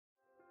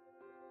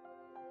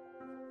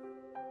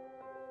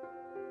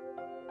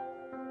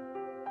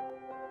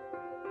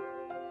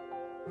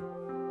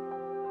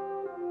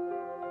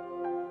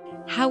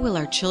How will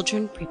our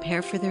children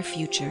prepare for their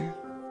future?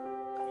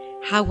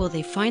 How will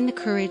they find the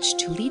courage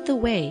to lead the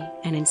way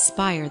and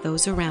inspire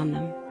those around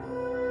them?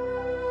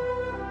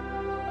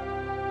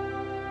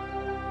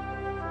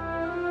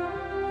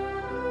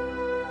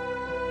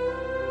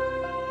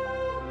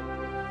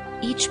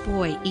 Each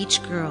boy,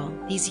 each girl,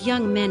 these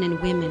young men and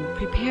women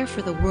prepare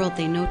for the world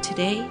they know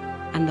today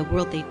and the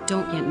world they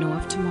don't yet know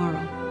of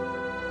tomorrow.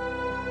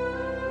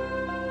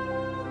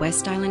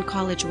 West Island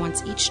College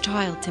wants each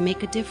child to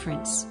make a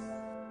difference.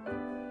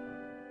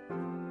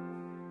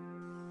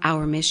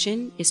 Our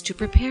mission is to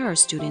prepare our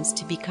students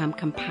to become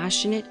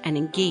compassionate and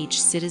engaged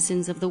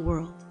citizens of the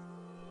world.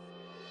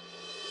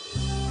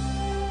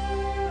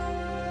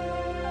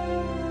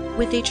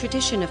 With a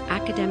tradition of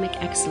academic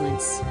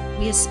excellence,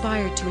 we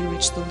aspire to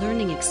enrich the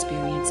learning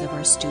experience of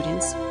our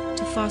students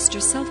to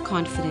foster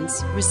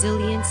self-confidence,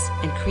 resilience,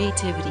 and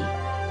creativity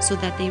so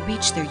that they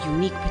reach their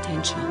unique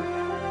potential.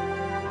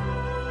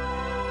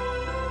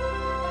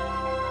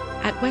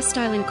 At West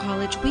Island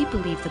College, we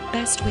believe the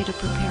best way to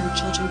prepare our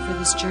children for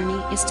this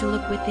journey is to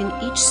look within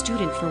each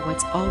student for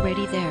what's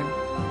already there.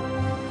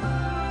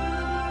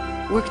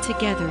 Work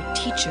together,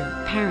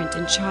 teacher, parent,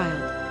 and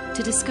child,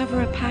 to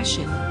discover a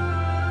passion,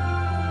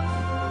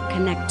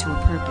 connect to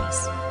a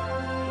purpose,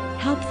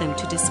 help them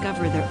to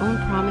discover their own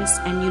promise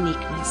and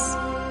uniqueness.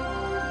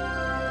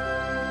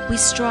 We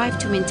strive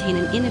to maintain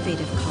an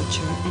innovative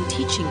culture and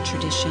teaching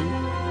tradition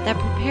that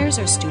prepares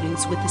our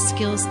students with the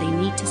skills they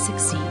need to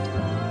succeed.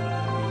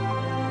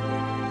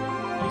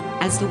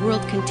 As the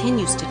world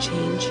continues to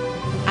change,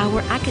 our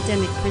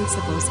academic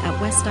principles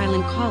at West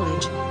Island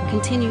College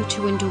continue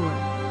to endure.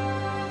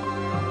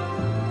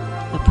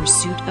 A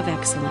pursuit of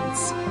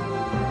excellence,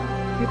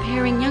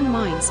 preparing young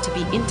minds to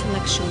be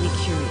intellectually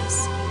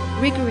curious,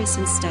 rigorous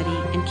in study,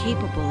 and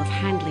capable of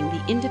handling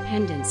the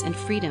independence and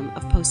freedom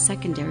of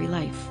post-secondary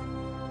life.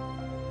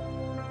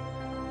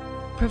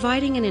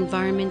 Providing an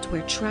environment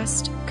where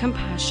trust,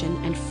 compassion,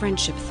 and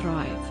friendship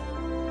thrive,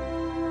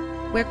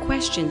 where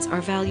questions are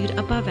valued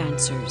above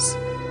answers,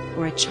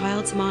 where a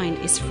child's mind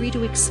is free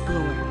to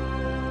explore,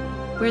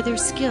 where their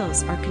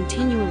skills are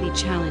continually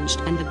challenged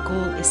and the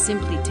goal is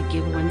simply to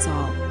give one's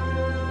all.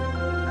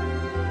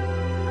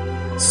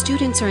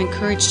 Students are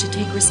encouraged to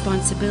take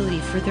responsibility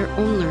for their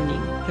own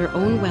learning, their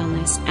own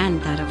wellness,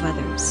 and that of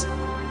others.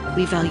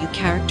 We value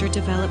character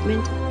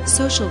development,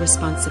 social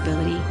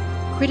responsibility,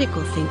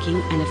 critical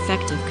thinking, and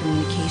effective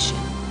communication.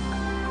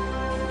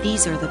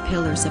 These are the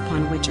pillars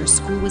upon which our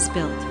school was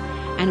built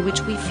and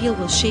which we feel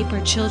will shape our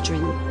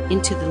children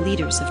into the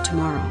leaders of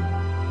tomorrow.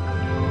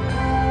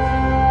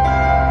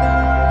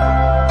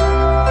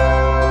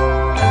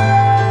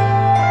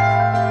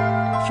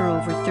 For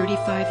over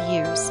 35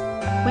 years,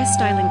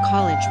 West Island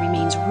College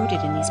remains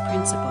rooted in these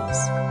principles.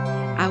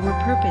 Our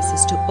purpose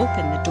is to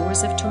open the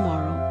doors of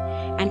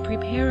tomorrow and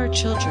prepare our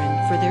children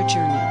for their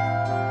journey.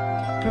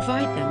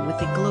 Provide them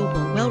with a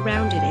global,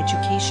 well-rounded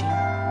education.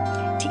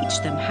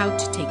 Teach them how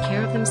to take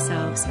care of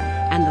themselves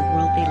and the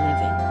world they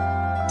live in.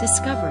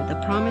 Discover the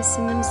promise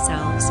in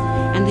themselves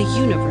and the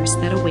universe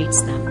that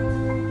awaits them.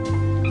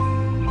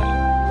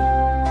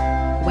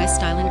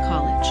 West Island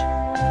College.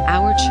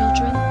 Our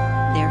children,